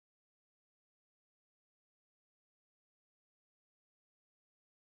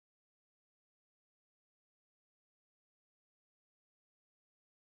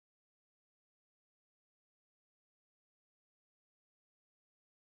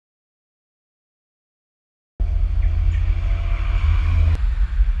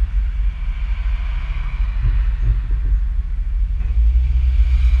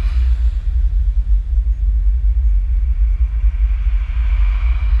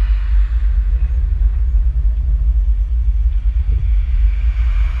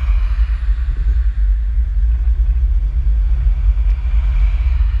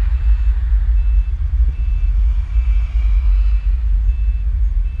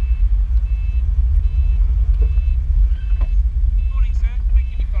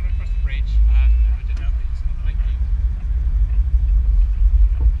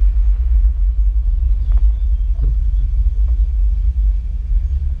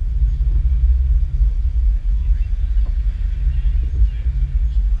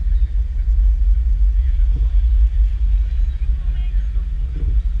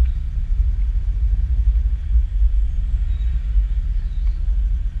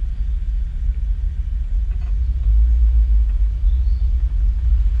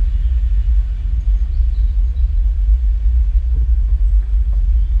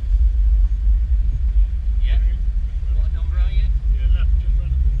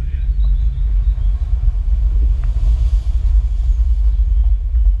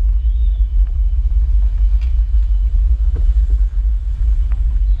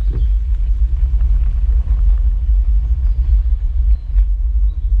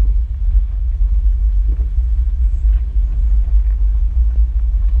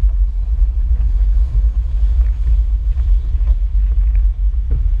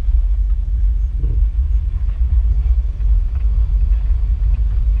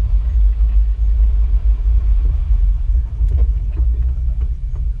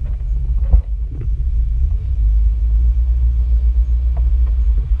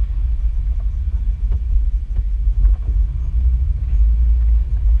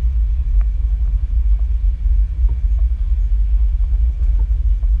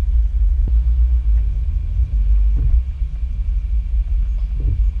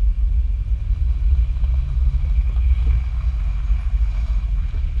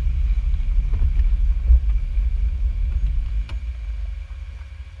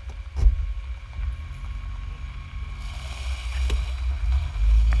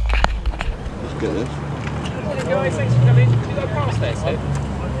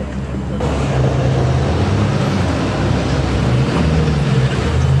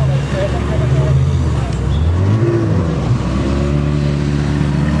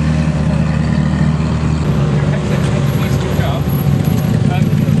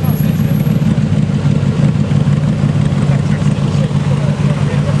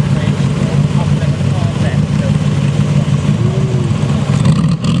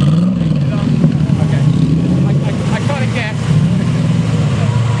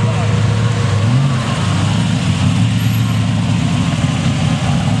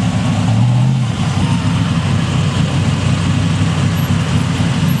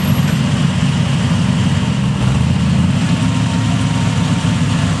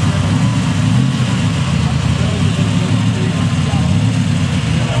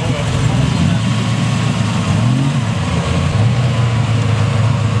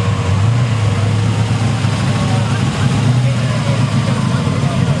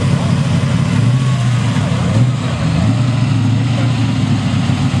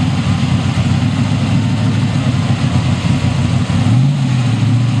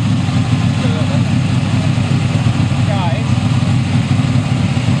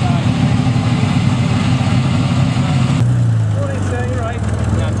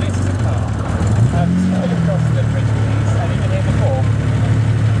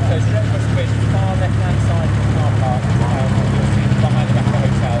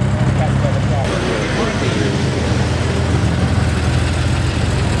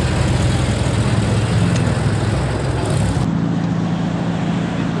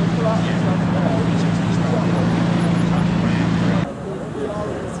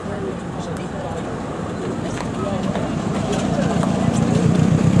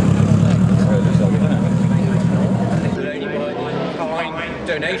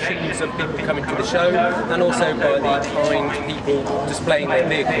coming to the show, and also by the kind people displaying their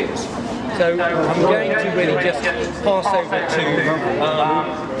vehicles. So I'm going to really just pass over to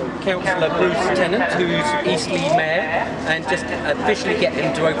Councillor Bruce Tennant, who's Eastleigh Mayor, and just officially get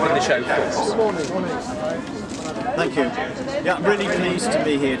him to open the show for us. Thank you. Yeah, I'm really pleased to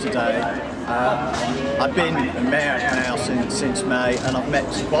be here today. I've been mayor now since May, and I've met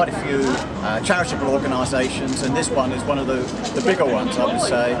quite a few charitable organisations, and this one is one of the bigger ones, I would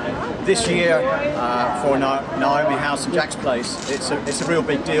say. This year, for Naomi House and Jack's Place, it's a real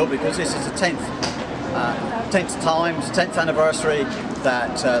big deal because this is the 10th anniversary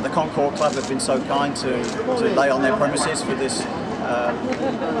that the Concorde Club have been so kind to lay on their premises for this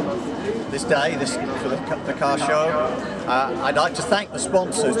day, for the car show. I'd like to thank the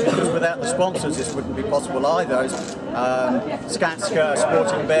sponsors, because without the sponsors this wouldn't be possible either. Skanska,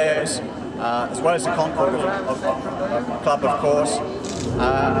 Sporting Bears, as well as the Concorde Club, of course.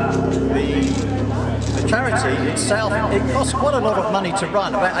 The charity itself, it costs quite a lot of money to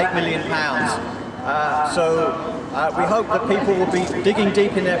run, about £8 million. So we hope that people will be digging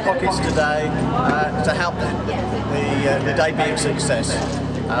deep in their pockets today to help the day be a success.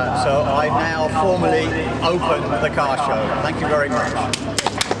 So I now formally open the car show. Thank you very much.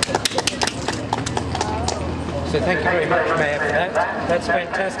 So thank you very much, Mayor, for that. That's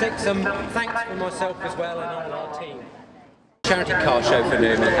fantastic. Some thanks for myself as well and all our team. Charity car show for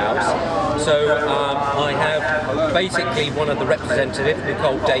Naomi House. So I have basically one of the representatives,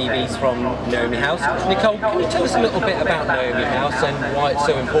 Nicole Davies from Naomi House. Nicole, can you tell us a little bit about Naomi House and why it's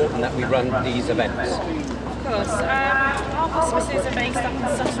so important that we run these events? Of course. Our hospices are based up in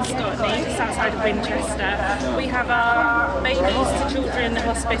Sutton, Scotland, just outside of Winchester. We have our babies to children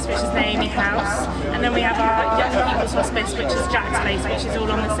hospice, which is Naomi House, and then we have our young people's hospice, which is Jack's Place, which is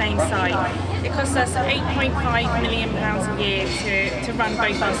all on the same site. It costs us £8.5 million a year to run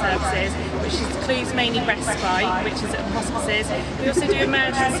both our services, which includes mainly respite, which is at hospices. We also do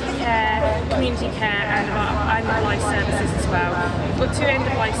emergency care, community care, and our end-of-life services as well. We've got 2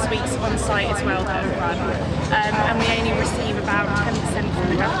 end-of-life suites on site as well that are run, and we only receive about 10% from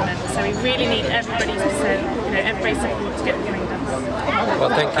the government. So we really need everybody's support to get the thing done. Well,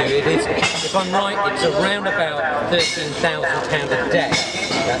 thank you. It is, if I'm right, it's around about £13,000 a day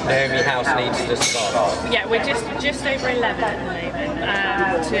that Naomi House needs to survive. Yeah, we're just over 11 at the moment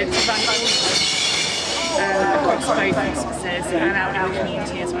to run all across both hospices and out in the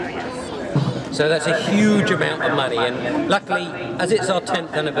community as well, yes. So that's a huge amount of money, and luckily, as it's our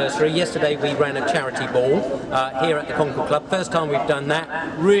 10th anniversary, yesterday we ran a charity ball here at the Concorde Club. First time we've done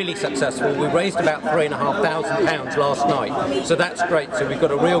that, really successful. We raised about £3,500 last night, so that's great. So we've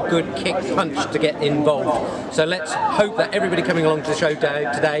got a real good kick punch to get involved. So let's hope that everybody coming along to the show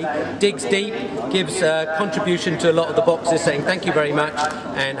today digs deep, gives a contribution to a lot of the boxes saying thank you very much,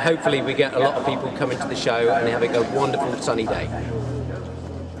 and hopefully we get a lot of people coming to the show and having a wonderful sunny day.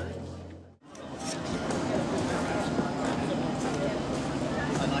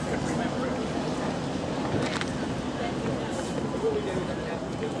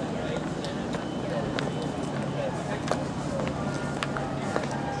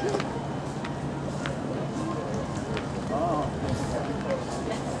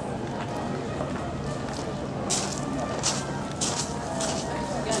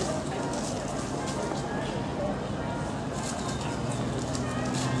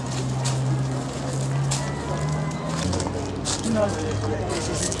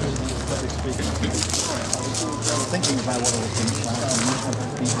 Thinking about what all things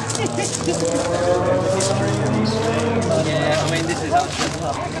Yeah, I mean, this is us.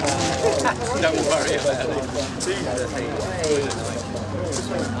 Don't worry about it.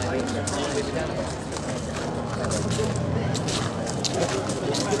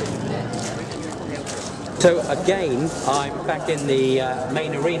 So again, I'm back in the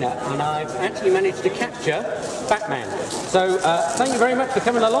main arena, and I've actually managed to capture Batman. So thank you very much for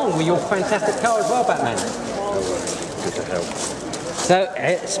coming along with your fantastic car as well, Batman. Good to help. So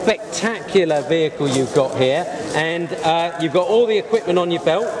a spectacular vehicle you've got here, and you've got all the equipment on your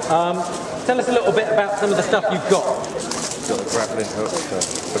belt. Tell us a little bit about some of the stuff you've got. Got a grappling hook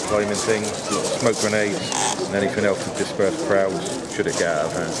for climbing things, a lot of smoke grenades, and anything else to disperse crowds should it get out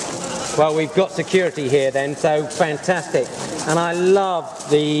of hand. Well, we've got security here then, so fantastic. And I love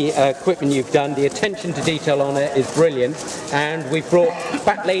the equipment you've done. The attention to detail on it is brilliant. And we've brought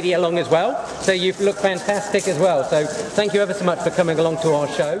Bat Lady along as well, so you look fantastic as well. So thank you ever so much for coming along to our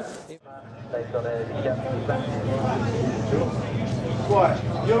show.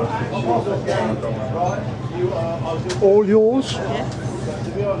 All yours?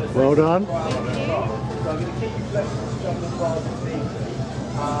 Well done.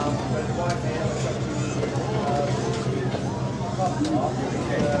 Well,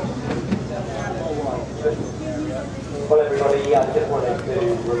 everybody, I just wanted to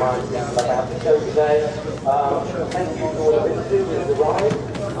remind people about the show today. Thank you to all the visitors who have arrived.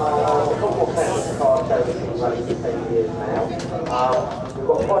 The Concorde Classics car show has been running for 10 years now. We've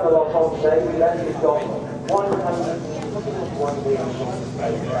got quite a lot on today. We've actually got 151 wheels on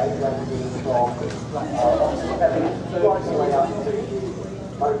display today, ranging from right the way up to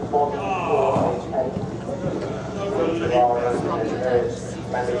most modern 488.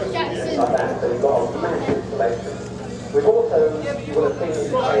 Managed like that, so we've got a massive selection. We've also, you will have seen this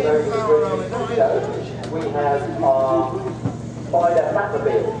came over the green show, we have our spider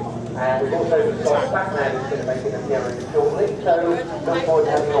Batmobile, and we've also got Batman who's going to make an appearance shortly, so look forward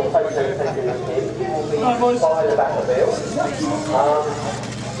to having your photo taken with him. He will be spider Batmobile.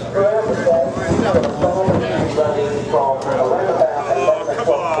 Throughout the day, we've got a song running from around about 11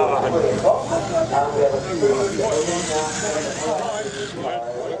 o'clock to 3 o'clock. We have a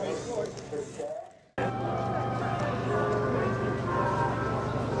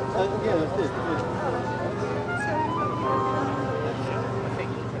yeah, that's it.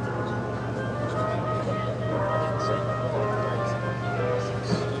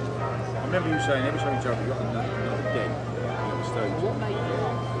 I remember you saying every time you jump, you got another deck on the stage. What made it?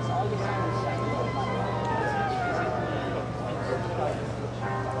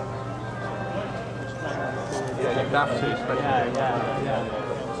 Yeah, you'd have to, especially. Yeah.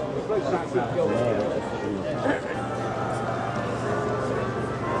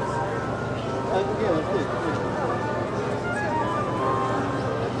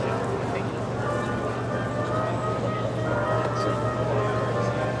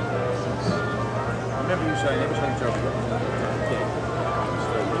 I remember you saying every time you jump, you got another deck on the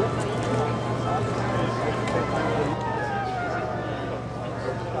stage.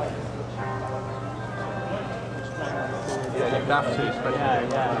 Yeah, you'd have to,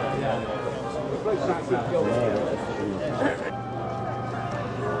 especially. Yeah. That's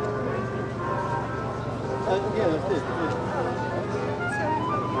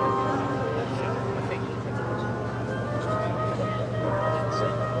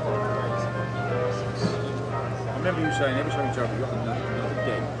it. I remember you saying every time you jump, you got another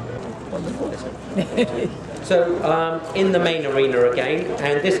deck. So in the main arena again,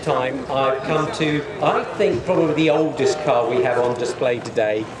 and this time I've come to, I think, probably the oldest car we have on display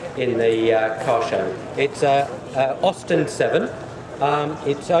today in the car show. It's Austin 7.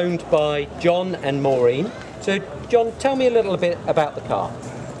 It's owned by John and Maureen. So John, tell me a little bit about the car.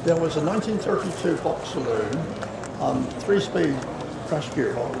 There was a 1932 box saloon, 3-speed crash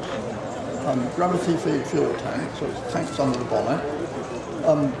gearbox, gravity-feed fuel tank, so it's tanks under the bonnet,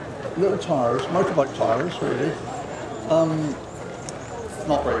 little tyres, motorbike tyres really,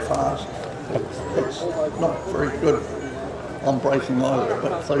 not very fast, it's not very good on braking either,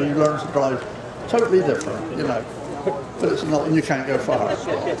 but so you learn to drive totally different, you know. But it's not, and you can't go far.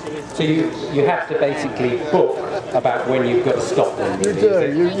 So you have to basically book about when you've got to stop them. You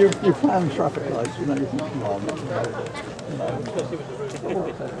do. You plan traffic lights. You know, you think, come on.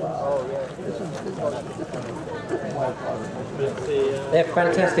 They're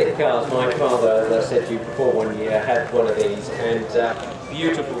fantastic cars. My father, as I said to you before, one year had one of these, and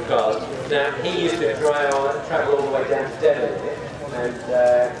beautiful cars. Now he used to travel all the way down to Devon. And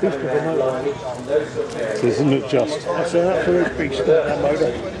coming around London, those sort of areas. Isn't it just? That's an absolute beast, that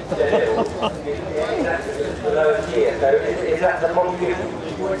motor. Is that the model?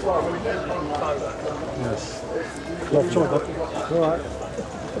 Yes. Love chocolate. All right.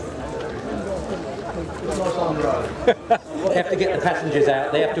 They have to get the passengers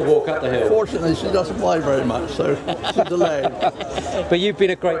out, they have to walk up the hill. Fortunately, she doesn't weigh very much, so she's delayed. But you've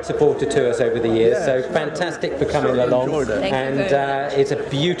been a great supporter to us over the years, Yeah, so fantastic for coming along. enjoyed it. And it's a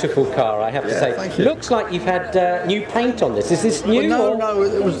beautiful car, I have to say. thank you. Looks like you've had new paint on this. Is this new? Well, or? no,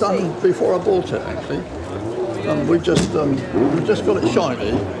 it was done before I bought it, actually. We just got it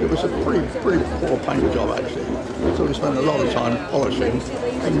shiny. It was a pretty poor paint job, actually. So we spent a lot of time polishing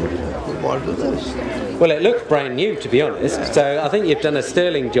and arrived at this. Well, it looks brand new, to be honest, so I think you've done a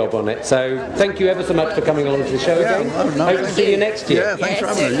sterling job on it. So thank you ever so much for coming along to the show again. Hope to see you next year. Yeah, thanks for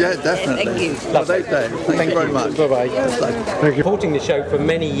having me. Yeah, definitely. Thank you. Have a great day. Thank you very much. Bye-bye. Thank you. Supporting the show for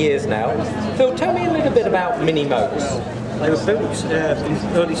many years now. Phil, tell me a little bit about Mini Mopes. They were built in the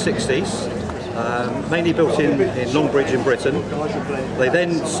early 60s. mainly built in Longbridge in Britain. They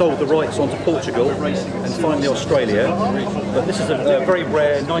then sold the rights onto Portugal and finally Australia. But this is a very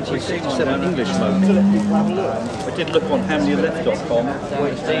rare 1967 English motor. I did look on hamnyleft.com.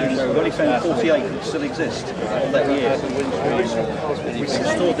 We've only found 48 that still exist of that year. We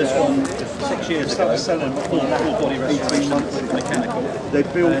installed this one 6 years ago, full body restoration, mechanical. They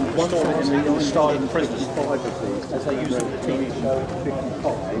built and stored it in the style of prison as they used it in the TV show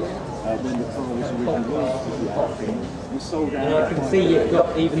 55. When the car was originally and I can see you've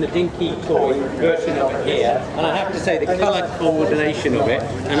got even the dinky toy version of it here, and I have to say the colour coordination of it,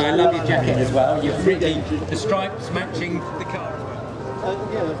 and I love your jacket as well. You've really, the stripes matching the car.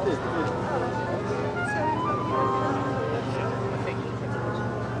 Yeah, that's it.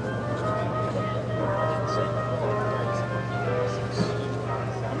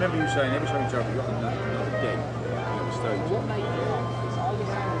 I remember you saying every time you jump, you got another deck on the stage.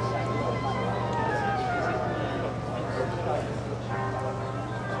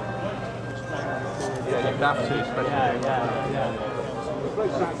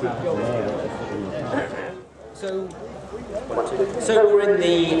 So we're in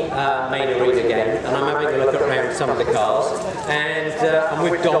the main arena again, and I'm having a look around some of the cars, and I'm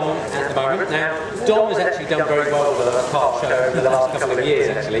with Dom at the moment. Now, Dom has actually done very well for the car show for the last couple of years,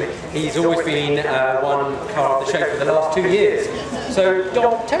 actually. He's always been one car of the show for the last 2 years. So,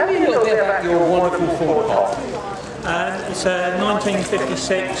 Dom, tell me a little bit about your wonderful Ford Pop. It's a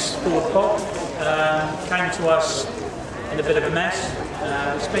 1956 Ford Pop. Came to us in a bit of a mess.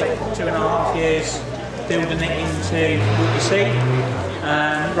 We spent 2.5 years building it into what you see.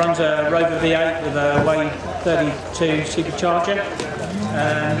 Runs a Rover V8 with a Way 32 supercharger.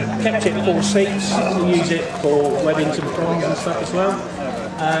 Kept it 4 seats. We use it for weddings and proms and stuff as well.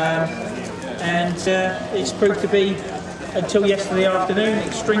 It's proved to be, until yesterday afternoon,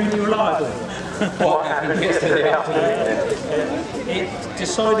 extremely reliable. What happened yesterday afternoon? It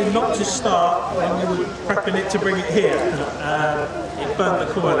decided not to start when we were prepping it to bring it here. It burnt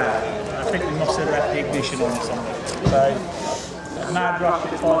the coil out. I think we must have left the ignition on or something. So, mad rush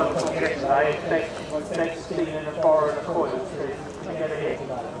at 5 o'clock yesterday, next steam in the fire of the coil to get it here.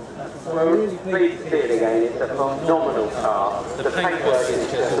 We're really pleased to see it again. It's a phenomenal car. The paintwork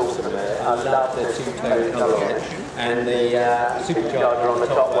is just awesome. I love the two-tone colour and the supercharger on the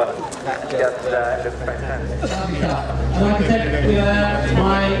top one. That just looks fantastic. And like I said,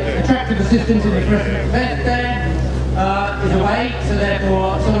 my attractive assistant in the president's event there is away, so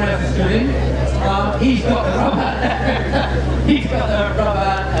therefore someone else has come in. He's got the rubber. He's got the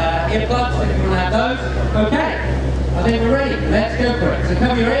rubber earplugs. If you want to have those, okay. I think we're ready. Let's go for it. So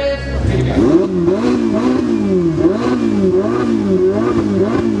cover your ears. Here we go.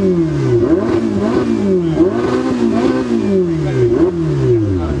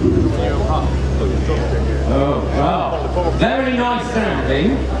 Oh, wow. Very nice sounding.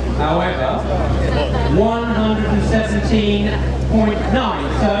 However,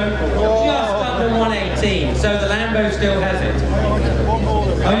 117.9. So just under 118. So the Lambo still has it.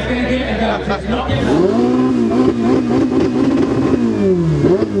 I'm just going to give it a go. So it's not giving up.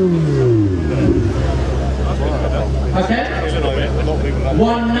 Okay.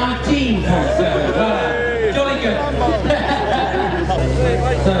 119.7. Jolly good.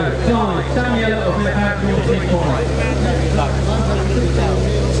 So, Simon, tell me a little bit about your T-Point.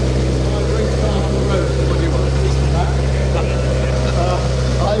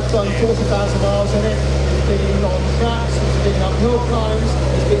 I've done 40,000 miles in it. It's been on tracks, it's been up hill climbs,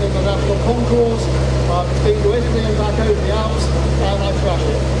 it's been in the national concourse, it's been to Italy and back over the Alps, and I thrash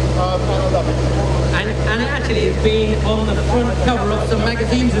it, and I love it. And actually it's been on the front cover of some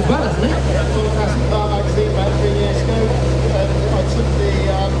magazines as well, hasn't it? Concorde Classics magazine about 3 years ago, and I took the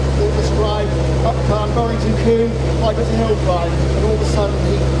scribe up Burrington Coombe, I got a hill climb, and all of a sudden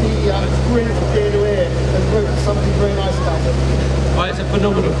he grinned from ear to ear and wrote something very nice about it. Oh, it's a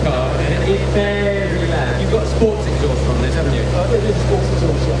phenomenal car, and it's very loud. You've got a sports exhaust on this, haven't you? It is a sports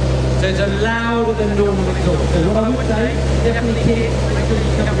exhaust, yeah. So it's a louder than normal exhaust. So what I would say, definitely kids, make sure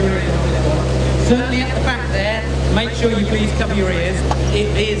you cover your ears on this one. Certainly at the back there, make sure you please cover your ears.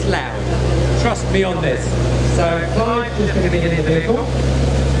 It is loud. Trust me on this. So Clive's just going to get in the vehicle.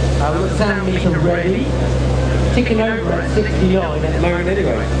 I've got the sound meter ready. Ticking over at 69 at the moment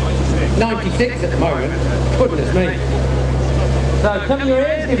anyway. 96 at the moment. Goodness me. So cover your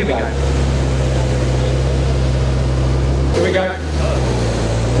ears, here we go. Here we go.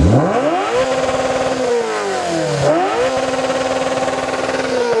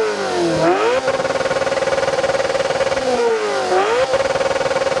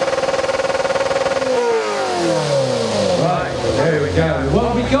 Right, there we go. What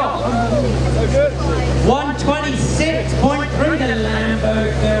have we got?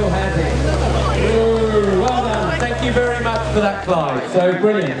 5. So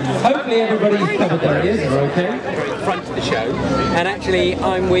brilliant. Hopefully everybody's covered their ears. Okay. Front of the show, and actually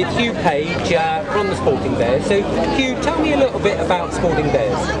I'm with Hugh Page from the Sporting Bears. So Hugh, tell me a little bit about Sporting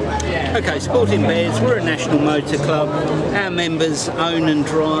Bears. Okay, Sporting Bears, we're a national motor club. Our members own and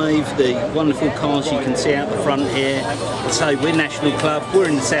drive the wonderful cars you can see out the front here. So we're national club, we're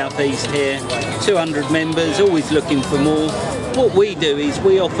in the southeast here, 200 members, always looking for more. What we do is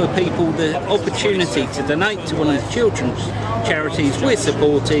we offer people the opportunity to donate to one of the children's charities we're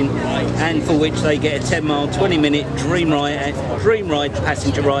supporting, and for which they get a 10-mile, 20-minute dream ride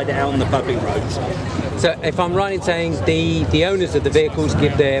passenger ride out on the public roads. So if I'm right in saying the owners of the vehicles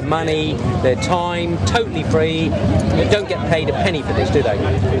give their money, their time, totally free, you don't get paid a penny for this, do they?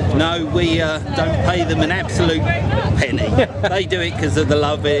 No, we don't pay them an absolute penny. They do it because of the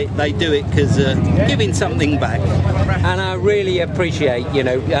love of it, they do it because giving something back. And I really appreciate, you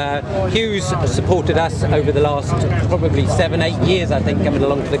know, Hugh's supported us over the last probably 7-8 years, I think, coming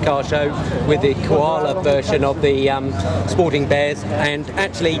along to the car show with the koala version of the Sporting Bears, and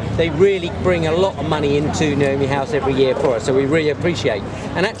actually they really bring a lot of money into Naomi House every year for us, so we really appreciate.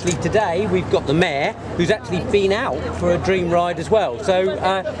 And actually today we've got the Mayor, who's actually been out for a dream ride as well. So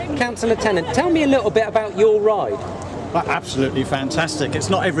Councillor Tennant, tell me a little bit about your ride. Absolutely fantastic. It's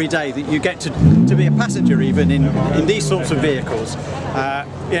not every day that you get to be a passenger even in these sorts of vehicles.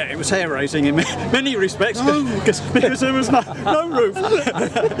 Yeah, it was hair-raising in many respects because there was no roof.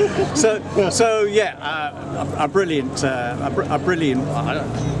 so yeah, a brilliant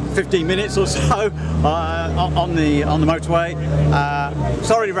 15 minutes or so on the motorway.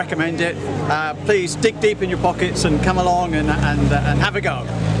 Thoroughly recommend it. Please dig deep in your pockets and come along and have a go.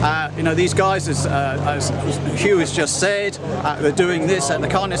 You know, these guys, as Hugh has just said, they're doing this at the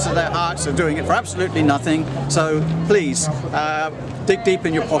kindness of their hearts. They're doing it for absolutely nothing. So please dig deep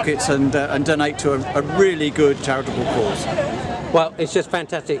in your pockets and donate to a really good charitable cause. Well, it's just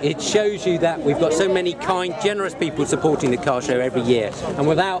fantastic. It shows you that we've got so many kind, generous people supporting the car show every year. And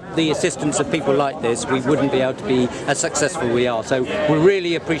without the assistance of people like this, we wouldn't be able to be as successful we are. So we're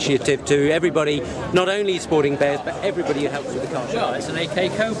really appreciative to everybody, not only Sporting Bears, but everybody who helps with the car show. Well, it's an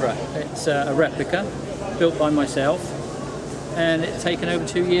AK Cobra. It's a replica built by myself, and it's taken over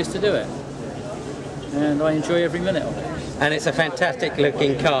 2 years to do it. And I enjoy every minute of it. And it's a fantastic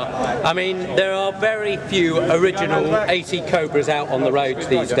looking car. I mean, there are very few original AC Cobras out on the roads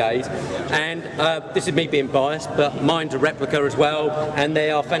these days, and this is me being biased, but mine's a replica as well, and they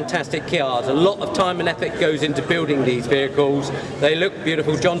are fantastic cars. A lot of time and effort goes into building these vehicles. They look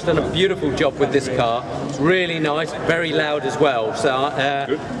beautiful. John's done a beautiful job with this car. It's really nice, very loud as well, so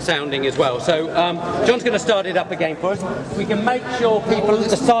sounding as well. So John's going to start it up again for us. We can make sure people,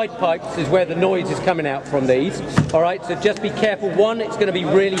 the side pipes is where the noise is coming out from these. All right, so just be careful. One, it's going to be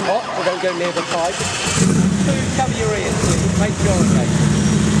really hot, so don't go near the pipe. Two, cover your ears, please. Make sure okay.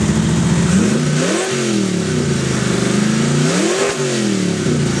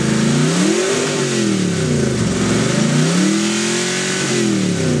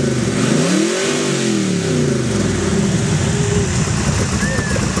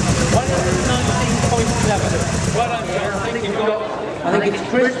 I think it's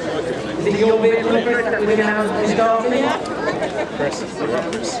Chris. Is it your vehicle, Chris, that we're going to have to start in? Chris, you're up,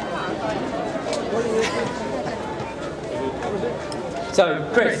 Chris. So,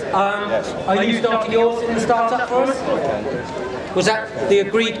 Chris, are you starting yours in the start-up for us? Was that the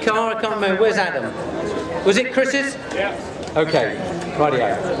agreed car? I can't remember. Where's Adam? Was it Chris's? Yeah. Okay,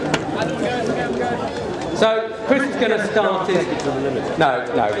 rightio. So, Chris is going to start his... No,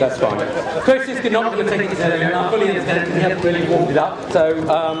 that's fine. Chris is not going to take it to the... I fully understand because he hasn't really warmed it up. So,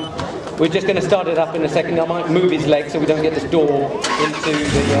 we're just going to start it up in a second. I might move his leg so we don't get this door into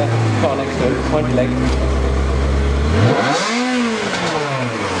the car next to him. Mind your leg.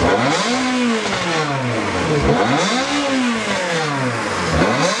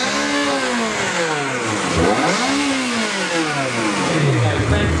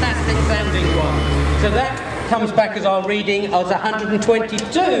 Fantastic sounding one. So that comes back as our reading as 122.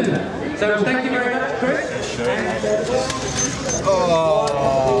 So thank you very much, Chris.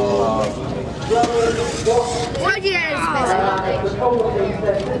 Oh. How do you know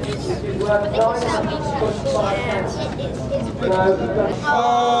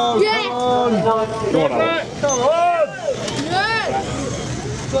Oh, yes. Come on. Come on. Yes.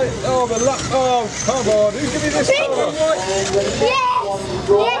 Oh, the luck. Oh, come on. Who's giving this car? Yes.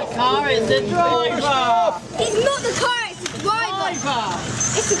 Yes. Car is the driver. It's not the car, it's the driver.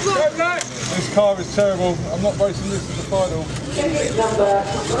 It's the driver. This car is terrible. I'm not racing this as the final.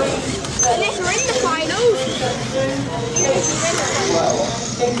 Unless we're in the finals.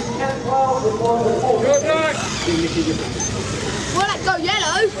 Good luck. Well, let go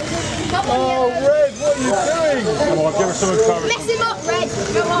yellow. Come on, Oh, Red, what are you doing? Come on, give us some encouragement. Mess him up, Red.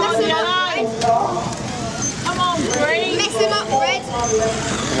 Come on, yellow. Come on, green. Mess him up, Red. Come on,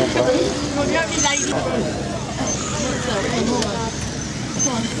 you only lady.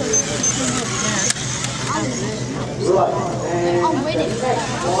 I'm winning.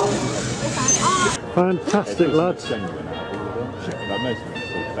 Fantastic, lads.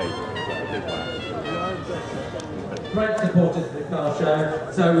 Great supporters of the car show,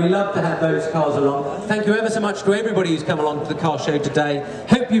 so we love to have those cars along. Thank you ever so much to everybody who's come along to the car show today.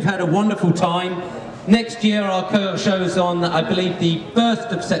 Hope you've had a wonderful time. Next year our car show's on, I believe, the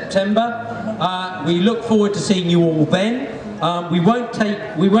 1st of September. We look forward to seeing you all then. We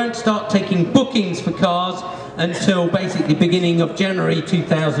won't start taking bookings for cars until basically beginning of January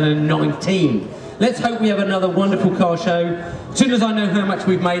 2019. Let's hope we have another wonderful car show. As soon as I know how much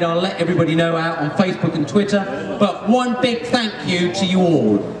we've made, I'll let everybody know out on Facebook and Twitter. But one big thank you to you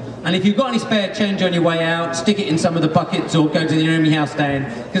all. And if you've got any spare change on your way out, stick it in some of the buckets or go to the Naomi House stand,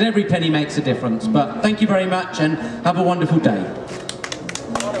 because every penny makes a difference. But thank you very much and have a wonderful day.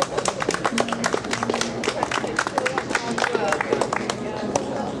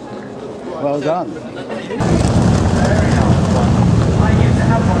 Well done.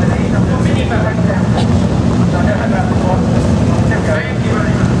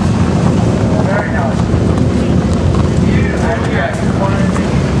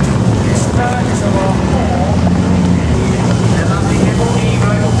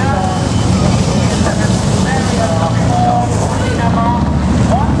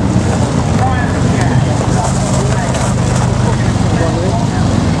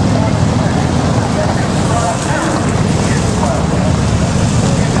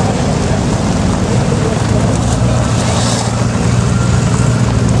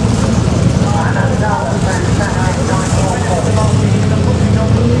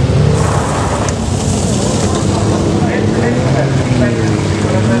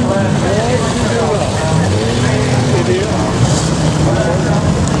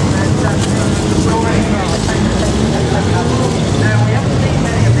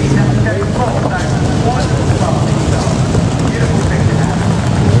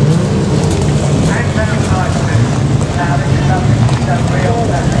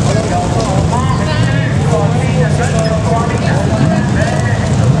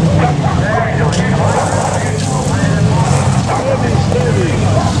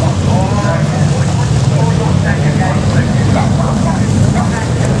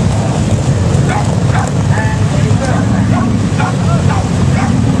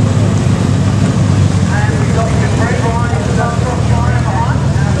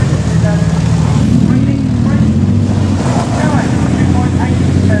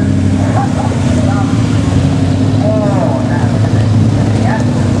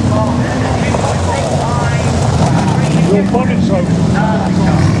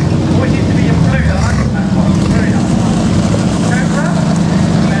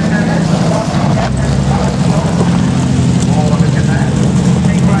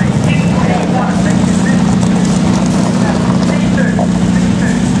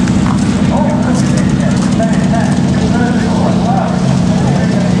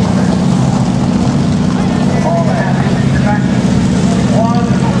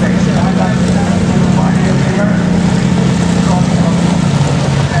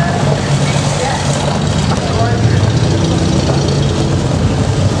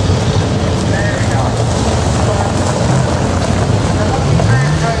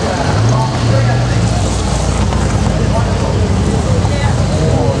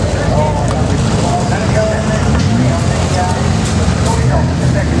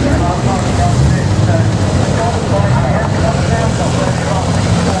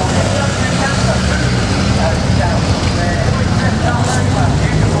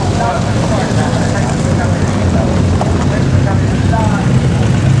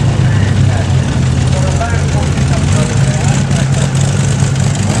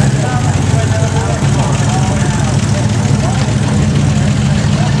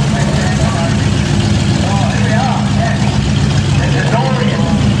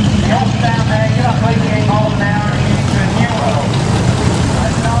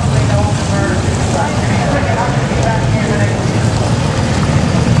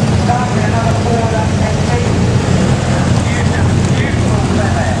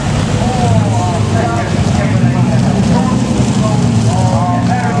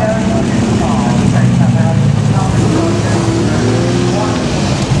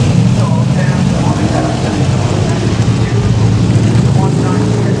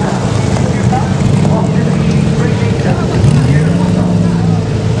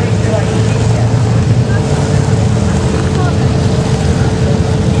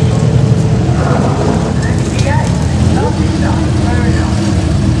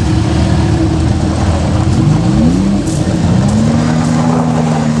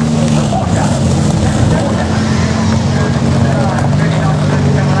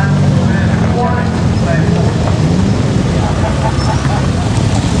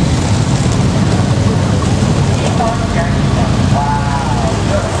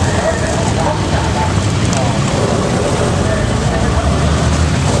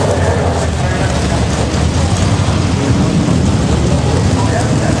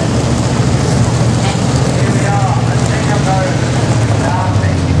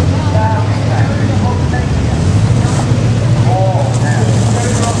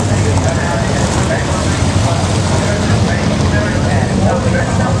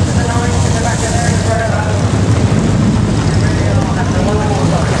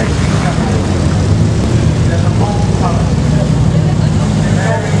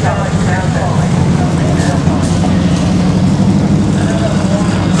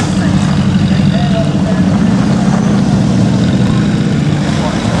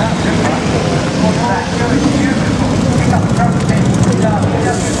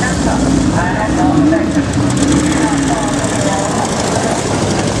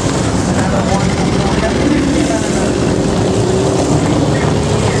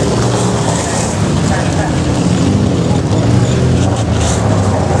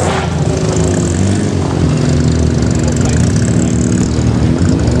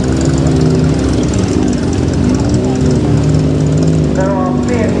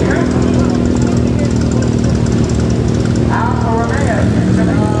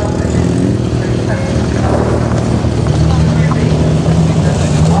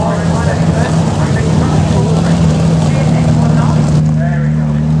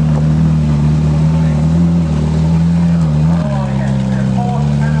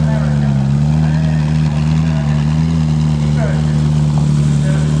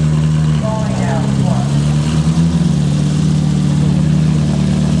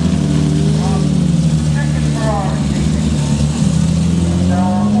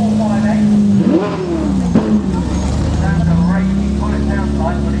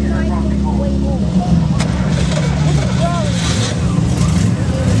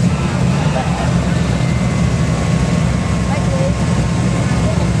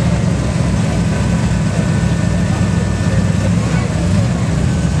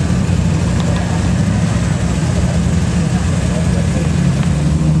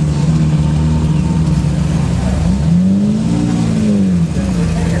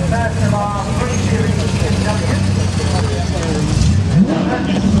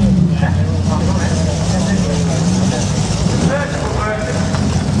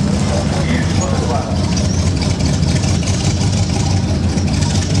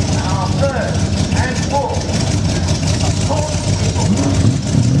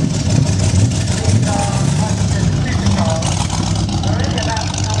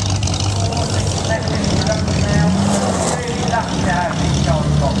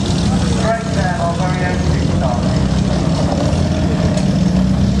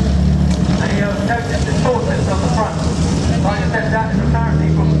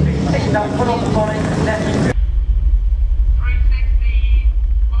 put on